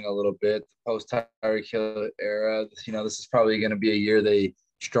 regressing a little bit, the post-Tyreek Hill era. This is probably going to be a year they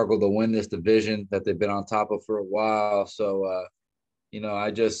struggle to win this division that they've been on top of for a while. So,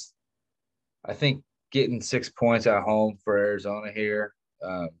 I think getting 6 points at home for Arizona here,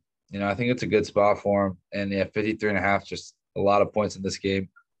 I think it's a good spot for them. And 53.5, just a lot of points in this game.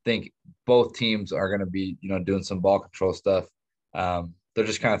 I think both teams are going to be, doing some ball control stuff. They're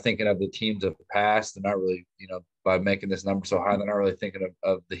just kind of thinking of the teams of the past and not really, by making this number so high, they're not really thinking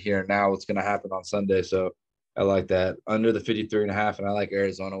of the here and now, what's going to happen on Sunday. So I like that under the 53.5, and I like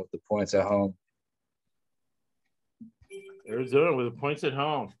Arizona with the points at home. Arizona with the points at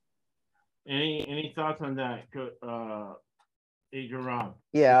home. Any thoughts on that, Adrian Rob?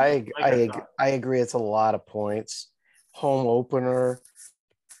 Yeah, I agree. It's a lot of points. Home opener.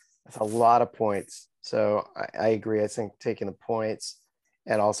 That's a lot of points. So I agree. I think taking the points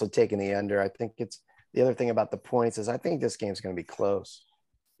and also taking the under. I think it's the other thing about the points is I think this game's going to be close.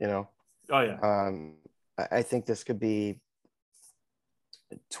 Oh yeah. I think this could be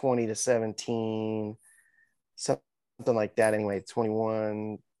 20-17, something like that. Anyway,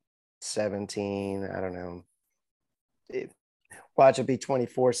 21-17. I don't know. Watch it be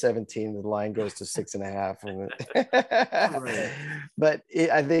 24-17. The line goes to 6.5. Right. But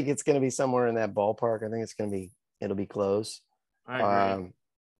I think it's going to be somewhere in that ballpark. I think it'll be close. I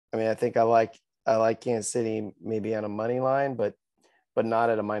agree. I think I like Kansas City maybe on a money line, but not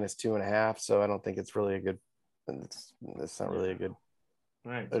at a -2.5. So I don't think it's really a good. It's not really a good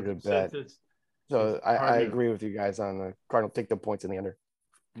good bet. So I agree with you guys on the Cardinal. Take the points in the under.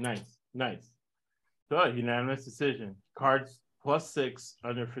 Nice. So unanimous decision. Cards +6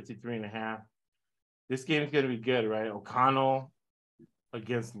 under 53.5. This game is going to be good, right? O'Connell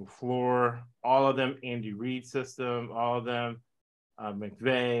against LaFleur, all of them Andy Reid system, all of them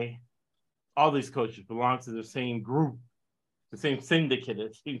McVay, all these coaches belong to the same group, the same syndicate,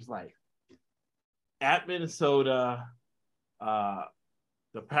 it seems like. At Minnesota,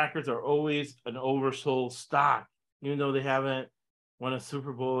 the Packers are always an oversold stock, even though they haven't won a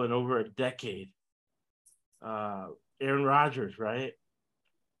Super Bowl in over a decade. Aaron Rodgers, right?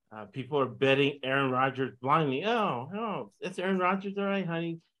 People are betting Aaron Rodgers blindly. Oh, it's Aaron Rodgers, all right,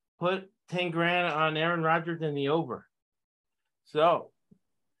 honey. Put 10 grand on Aaron Rodgers in the over. So,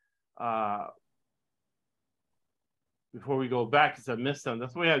 before we go back, because I missed some,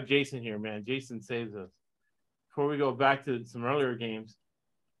 that's why we have Jason here, man. Jason saves us. before we go back to some earlier games,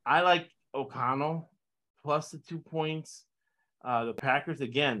 I like O'Connell plus the 2 points. The Packers,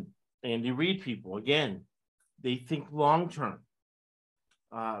 again, Andy Reid people, again, they think long-term.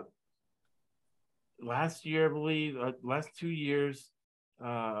 Last year, I believe, last 2 years,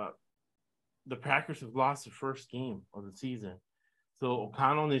 the Packers have lost the first game of the season. So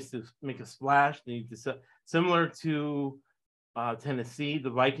O'Connell needs to make a splash. They need to sell, similar to Tennessee, the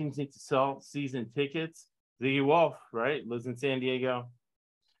Vikings need to sell season tickets. Ziggy Wolf, right, lives in San Diego.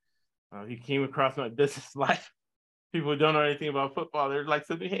 He came across my business life. People who don't know anything about football, they're like,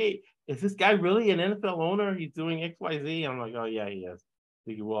 hey, is this guy really an NFL owner? He's doing XYZ. I'm like, oh, yeah, he is.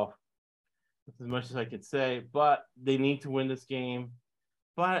 Ziggy Wolf. That's as much as I could say. But they need to win this game.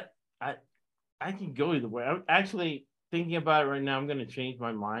 But I can go either way. I'm actually thinking about it right now. I'm going to change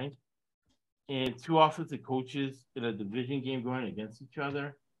my mind. And 2 offensive coaches in a division game going against each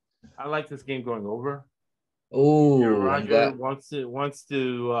other. I like this game going over. Oh, Roger wants to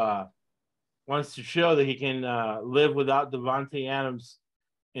show that he can live without Devontae Adams,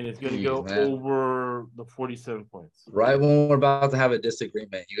 and it's going to go over the 47 points. Right when we're about to have a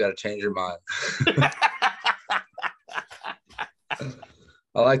disagreement, you got to change your mind.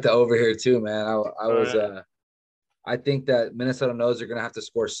 I like the over here too, man. I think that Minnesota knows they're going to have to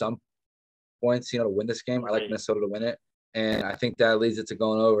score some points, to win this game. I like Minnesota to win it, and I think that leads it to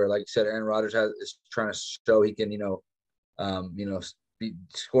going over. Like you said, Aaron Rodgers is trying to show he can,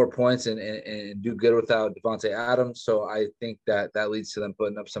 score points and do good without Devontae Adams. So I think that leads to them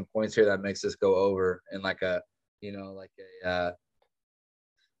putting up some points here that makes this go over in like a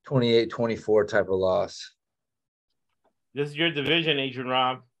 28-24 type of loss. This is your division, Adrian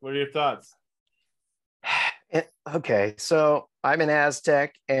Rob. What are your thoughts? Okay, so I'm an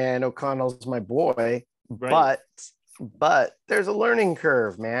Aztec and O'Connell's my boy, right. but there's a learning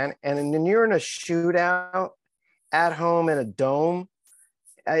curve, man. And when you're in a shootout at home in a dome,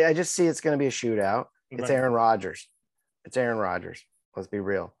 I just see it's going to be a shootout. It's right. Aaron Rodgers. It's Aaron Rodgers. Let's be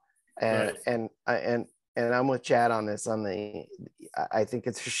real. And right. and I'm with Chad on this. I think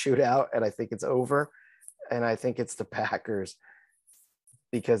it's a shootout, and I think it's over, and I think it's the Packers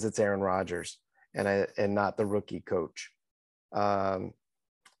because it's Aaron Rodgers and not the rookie coach.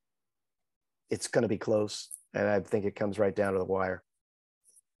 It's going to be close, and I think it comes right down to the wire.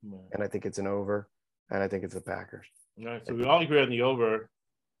 Right. And I think it's an over, and I think it's the Packers. All right, so we all agree on the over.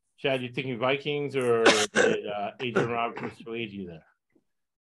 Chad, you thinking Vikings, or did Adrian Roberts persuade you there?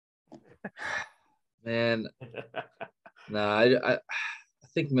 Man, I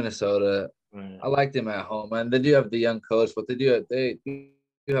think Minnesota. Right. I like them at home, and they do have the young coach, but they do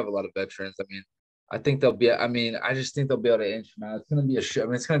have a lot of veterans. I mean, I think they'll be. I mean, I just think they'll be able to inch them out. It's going to be it's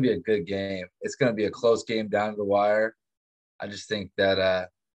going to be a good game. It's going to be a close game down to the wire. I just think that I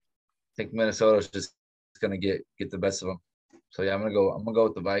think Minnesota's just going to get the best of them. So yeah, I'm gonna go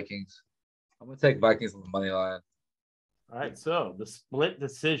with the Vikings. I'm gonna take Vikings on the money line. All right, so the split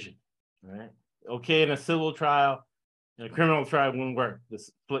decision, right? Okay, in a civil trial, in a criminal trial wouldn't work. The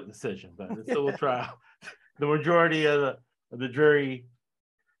split decision, but the civil trial, the majority of the jury,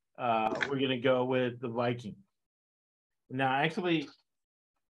 we're gonna go with the Vikings. Now, I actually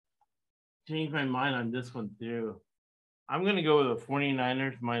changed my mind on this one too. I'm gonna go with the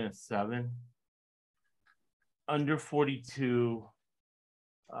 49ers -7. Under 42,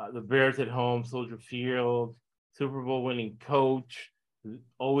 the Bears at home, Soldier Field, Super Bowl winning coach,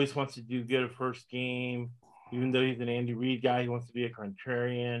 always wants to do good at first game, even though he's an Andy Reid guy, he wants to be a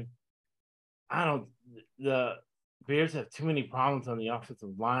contrarian. The Bears have too many problems on the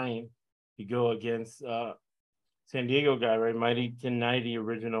offensive line to go against San Diego guy, right? Mighty 1090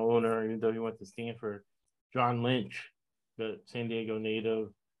 original owner, even though he went to Stanford, John Lynch, the San Diego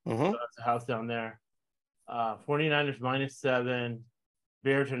native, has a house down there. 49ers -7.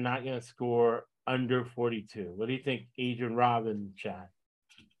 Bears are not going to score under 42. What do you think, Adrian, Rob, and Chad?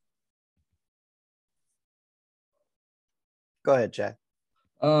 Go ahead, Chad.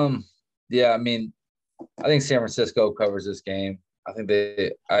 Yeah, I mean, I think San Francisco covers this game. I think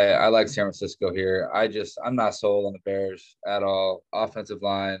I like San Francisco here. I'm not sold on the Bears at all. Offensive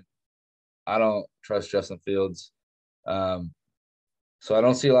line, I don't trust Justin Fields. So I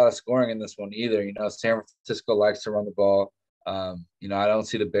don't see a lot of scoring in this one either. San Francisco likes to run the ball. I don't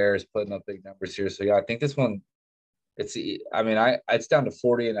see the Bears putting up big numbers here. So yeah, I think this one, it's down to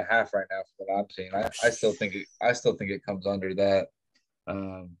 40.5 right now from what I'm seeing. I still think it comes under that.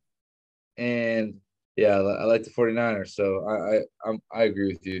 And yeah, I like the 49ers. So I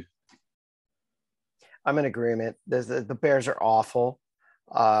agree with you. I'm in agreement. The Bears are awful.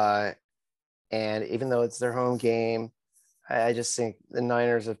 And even though it's their home game, I just think the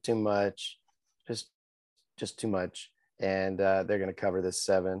Niners have too much. Just just too much. And they're going to cover this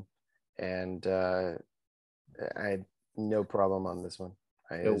 7. And I had no problem on this one.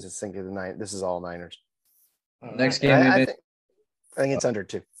 I just think of the 9. This is all Niners. Next game I think it's under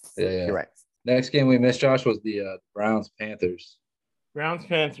 2. Yeah. You're right. Next game we missed, Josh, was the Browns-Panthers.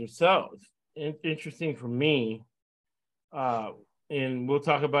 Browns-Panthers. So, interesting for me. And we'll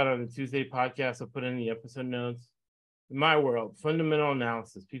talk about it on the Tuesday podcast. I'll put in the episode notes. In my world, fundamental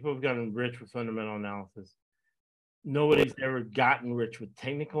analysis. People have gotten rich with fundamental analysis. Nobody's ever gotten rich with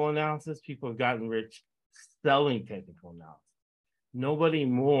technical analysis. People have gotten rich selling technical analysis. Nobody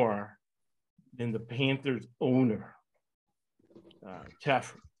more than the Panthers owner,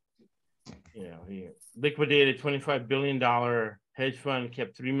 Chaffee. He liquidated $25 billion hedge fund,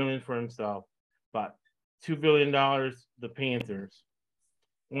 kept $3 million for himself, bought $2 billion the Panthers,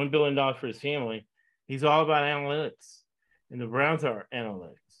 $1 billion for his family. He's all about analytics, and the Browns are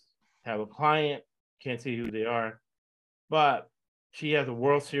analytics. Have a client, can't see who they are, but she has a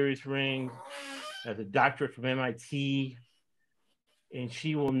World Series ring, has a doctorate from MIT, and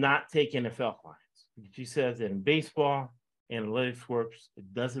she will not take NFL clients. She says that in baseball, analytics works.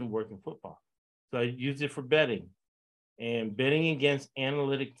 It doesn't work in football. So I use it for betting. And betting against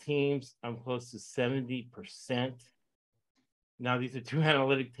analytic teams, I'm close to 70%. Now, these are 2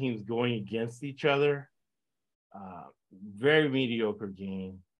 analytic teams going against each other. Very mediocre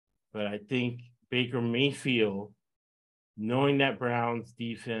game. But I think Baker Mayfield, knowing that Browns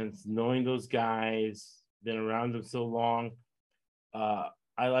defense, knowing those guys, been around them so long,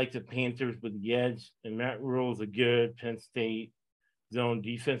 I like the Panthers with the edge. And Matt Rule is a good Penn State zone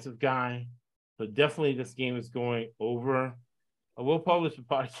defensive guy. So definitely this game is going over. I will publish a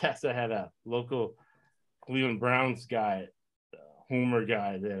podcast. I had a local Cleveland Browns guy, Homer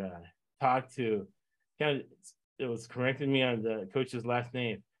guy that I talked to. It was correcting me on the coach's last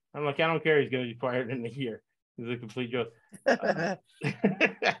name. I'm like, I don't care. He's going to be fired in a year. He's a complete joke.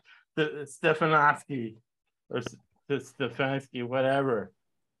 Stefanowski or Stefanski, whatever.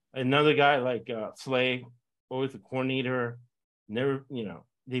 Another guy like Slay, always a coordinator. Never,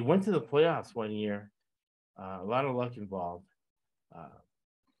 they went to the playoffs one year. A lot of luck involved.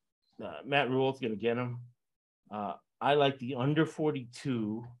 Matt Rule's going to get him. I like the under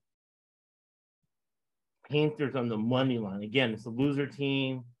 42 Panthers on the money line. Again, it's a loser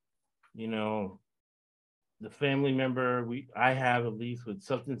team. The family member I have, at least, with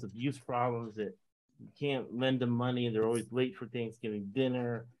substance abuse problems, that you can't lend them money. They're always late for Thanksgiving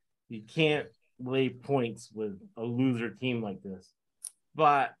dinner. You can't lay points with a loser team like this.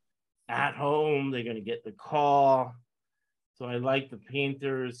 But at home, they're going to get the call. So I like the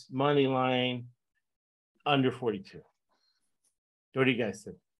Panthers money line under 42. What do you guys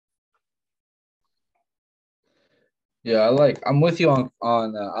think? Yeah, I'm with you on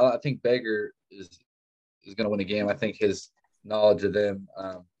I think Baker is going to win the game. I think his knowledge of them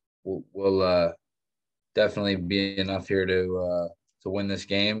will definitely be enough here to win this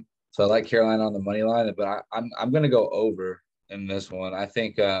game. So I like Carolina on the money line, but I'm going to go over in this one. I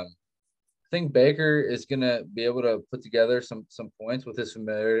think Baker is going to be able to put together some points with his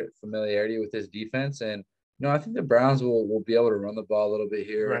familiarity with his defense, and I think the Browns will be able to run the ball a little bit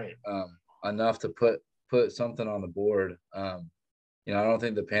here, right. Enough to put something on the board. I don't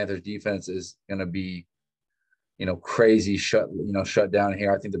think the Panthers defense is going to be crazy shut down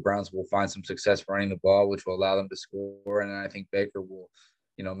here. I think the Browns will find some success running the ball, which will allow them to score, and I think Baker will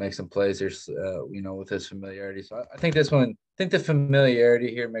make some plays here, with his familiarity. So I think the familiarity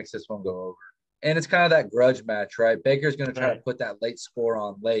here makes this one go over. And it's kind of that grudge match, right? Baker's going to try to put that late score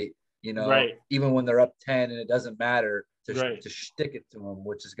on late, even when they're up 10 and it doesn't matter to stick it to them,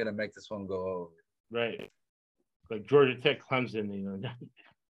 which is going to make this one go over. Right. Like Georgia Tech Clemson,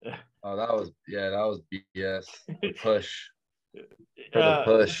 Oh, that was BS. The push. For the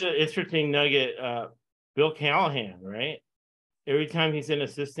push. It's an interesting nugget. Bill Callahan, right? Every time he's an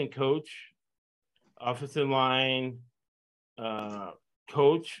assistant coach, offensive line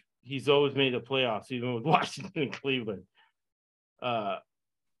coach, he's always made the playoffs, even with Washington and Cleveland.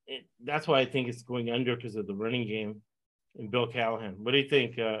 That's why I think it's going under, because of the running game and Bill Callahan. What do you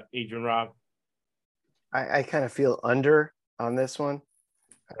think, Adrian Rob? I kind of feel under on this one.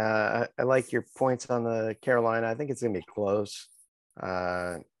 I like your points on the Carolina. I think it's going to be close.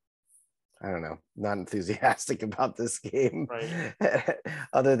 I don't know, not enthusiastic about this game, right.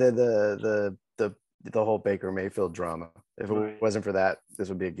 Other than the whole Baker Mayfield drama. If it wasn't for that, this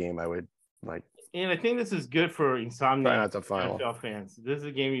would be a game I would like. And I think this is good for insomnia NFL fans. This is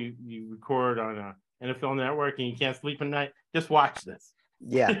a game you record on NFL Network and you can't sleep at night. Just watch this.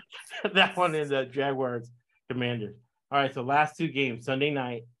 Yeah. That one is the Jaguars Commanders. All right, so last 2 games, Sunday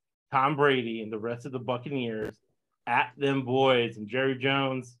night, Tom Brady and the rest of the Buccaneers at them boys. And Jerry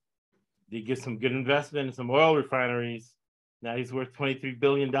Jones did get some good investment in some oil refineries. Now he's worth $23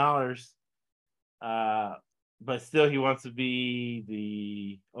 billion. But still, he wants to be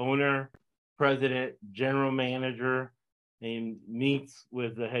the owner, president, general manager, and meets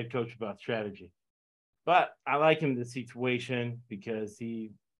with the head coach about strategy. But I like him in this situation because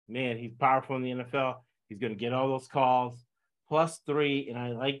he's powerful in the NFL. He's going to get all those calls. +3, and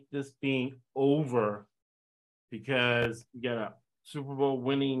I like this being over because you got a Super Bowl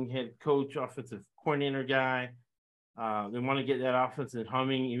winning head coach, offensive coordinator guy. They want to get that offense in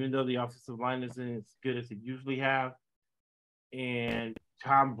humming, even though the offensive line isn't as good as it usually have. And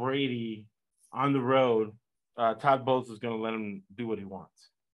Tom Brady on the road, Todd Bowles is going to let him do what he wants.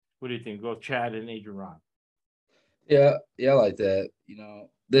 What do you think? Go Chad and Adrian Robb. Yeah, I like that. You know,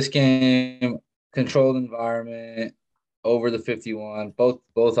 this game, controlled environment, over the 51. Both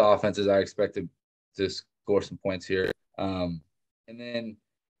offenses I expect to score some points here. And then,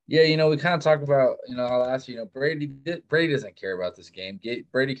 yeah, you know, we kind of talk about, you know, I'll ask you, you know, Brady doesn't care about this game.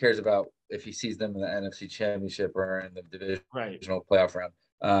 Brady cares about if he sees them in the NFC Championship or in the divisional playoff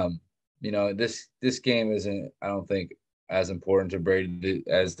round. You know, this game isn't, I don't think, as important to Brady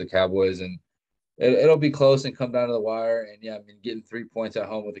as the Cowboys, and it'll be close and come down to the wire. And yeah, I mean, getting 3 points at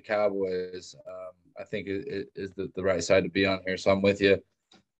home with the Cowboys, I think it is the right side to be on here. So I'm with you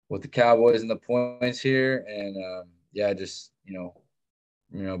with the Cowboys and the points here. And yeah, just you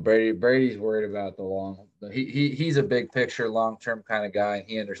know, Brady's worried about the long. He's a big picture, long term kind of guy, and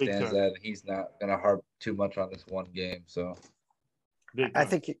he understands that, and he's not going to harp too much on this one game. So I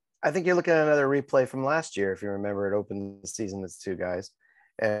think you're looking at another replay from last year. If you remember, it opened the season as 2 guys.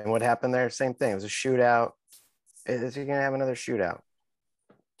 And what happened there? Same thing. It was a shootout. You're going to have another shootout.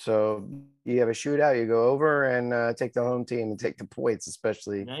 So you have a shootout, you go over and take the home team and take the points,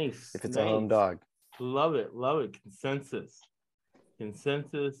 especially if it's a home dog. Love it.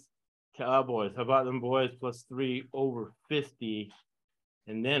 Consensus Cowboys. How about them boys +3 over 50?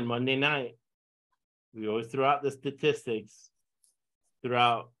 And then Monday night, we always throw out the statistics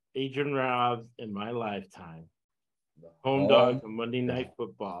throughout Adrian Robb's in my lifetime. Home dogs on Monday Night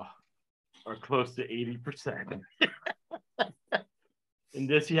Football are close to 80%. In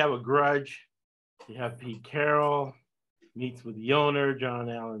this, you have a grudge. You have Pete Carroll meets with the owner,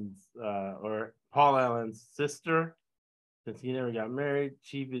 Paul Allen's sister, since he never got married.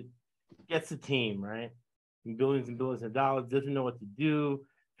 She gets the team, right? And billions of dollars, doesn't know what to do.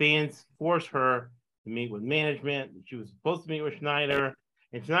 Fans force her to meet with management. She was supposed to meet with Schneider,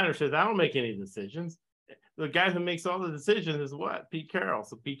 and Schneider says, I don't make any decisions. The guy who makes all the decisions is what? Pete Carroll.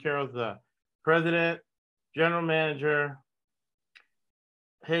 So Pete Carroll's the president, general manager,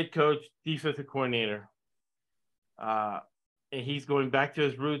 head coach, defensive coordinator. And he's going back to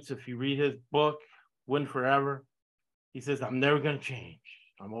his roots. If you read his book, Win Forever, he says, I'm never going to change.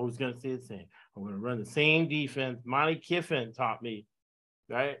 I'm always going to stay the same. I'm going to run the same defense. Monty Kiffin taught me,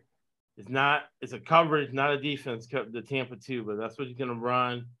 right? It's a coverage, not a defense, the Tampa 2, but that's what he's going to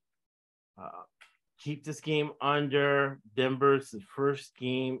run. Keep this game under. Denver's the first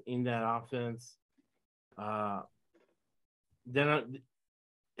game in that offense. Then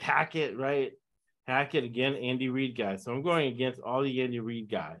Hackett, right? Hackett again, Andy Reid guys. So I'm going against all the Andy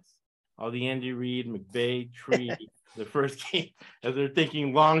Reid guys. All the Andy Reid, McVay, Tree, the first game, as they're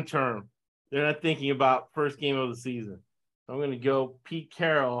thinking long term. They're not thinking about first game of the season. So I'm going to go Pete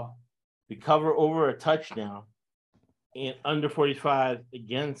Carroll to cover over a touchdown and under 45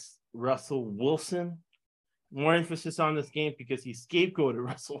 against Russell Wilson. More emphasis on this game because he scapegoated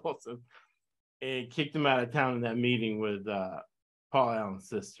Russell Wilson and kicked him out of town in that meeting with Paul Allen's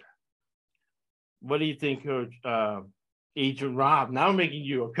sister. What do you think, Coach Adrian Robb? Now I'm making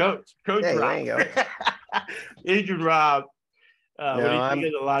you a coach. Coach Robb. There you go. Adrian Robb. What do you think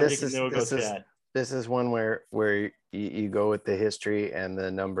of the logic? And then we'll go Chad. This is one where you go with the history and the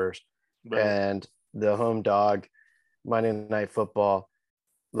numbers, right, and the home dog, Monday Night Football.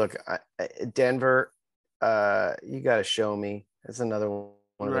 Look, Denver, you got to show me. It's another one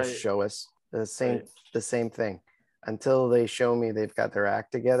of those show us. The same thing. Until they show me they've got their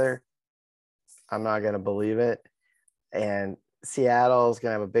act together, I'm not going to believe it. And Seattle's going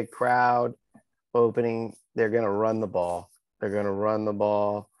to have a big crowd opening. They're going to run the ball.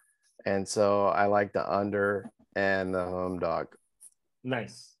 And so I like the under and the home dog.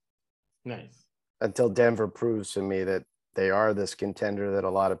 Nice. Until Denver proves to me that they are this contender that a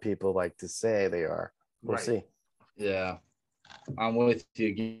lot of people like to say they are. We'll see. Yeah, I'm with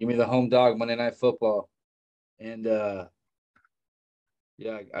you. Give me the home dog, Monday Night Football. And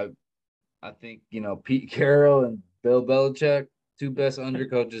yeah, I think, you know, Pete Carroll and Bill Belichick, Two best under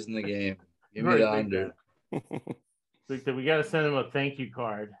coaches in the game. Give me Right, the like under. Victor, we got to send him a thank you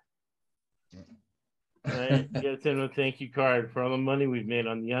card. Right? You got to send him a thank you card for all the money we've made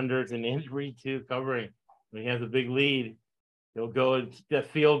on the unders and injury too, covering. When he has a big lead, he'll go and keep that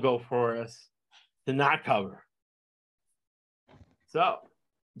field goal for us to not cover. So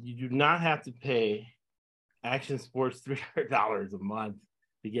you do not have to pay Action Sports $300 a month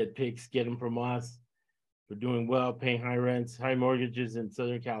to get picks. Get them from us. We're doing well, paying high rents, high mortgages in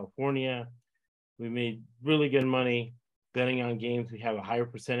Southern California. We made really good money betting on games. We have a higher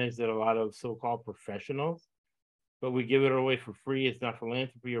percentage than a lot of so-called professionals, but we give it away for free. It's not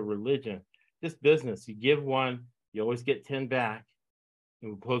philanthropy or religion. This business, you give one, you always get 10 back.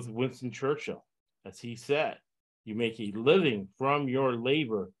 And we close with Winston Churchill, as he said, you make a living from your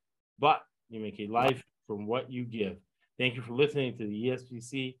labor, but you make a life from what you give. Thank you for listening to the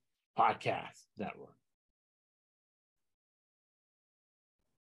ESPC Podcast Network.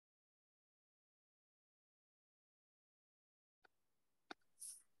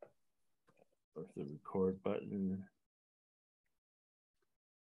 Push the record button.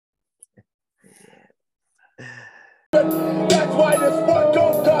 That's why this one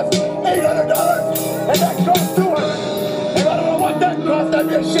don't cost $800 and that costs $200. If I don't know what that costs, I'd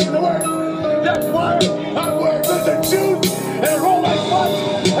be ashamed to work. That's why